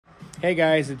Hey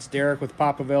guys, it's Derek with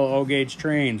Poplarville O-Gauge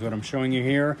Trains. What I'm showing you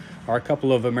here are a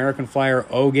couple of American Flyer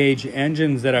O-Gauge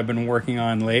engines that I've been working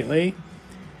on lately.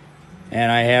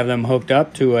 And I have them hooked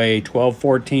up to a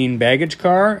 1214 baggage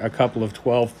car, a couple of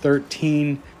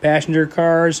 1213 passenger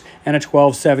cars, and a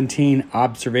 1217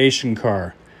 observation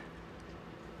car.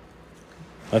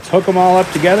 Let's hook them all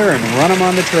up together and run them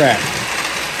on the track.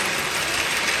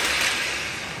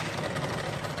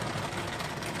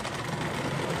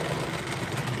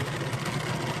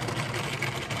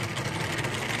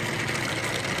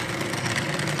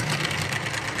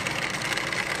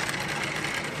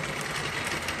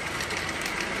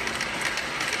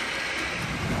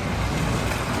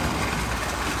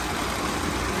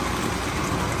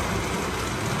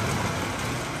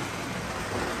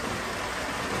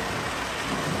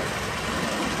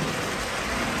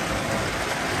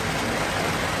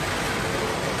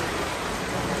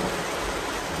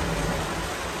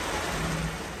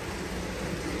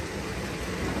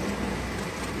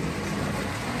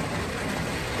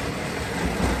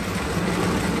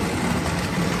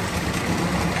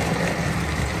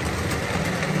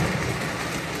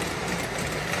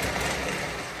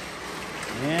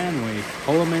 And we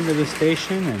pull them into the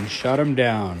station and shut them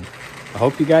down. I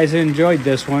hope you guys enjoyed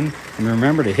this one, and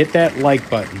remember to hit that like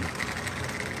button.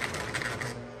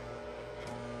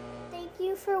 Thank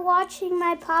you for watching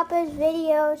my Papa's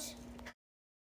videos.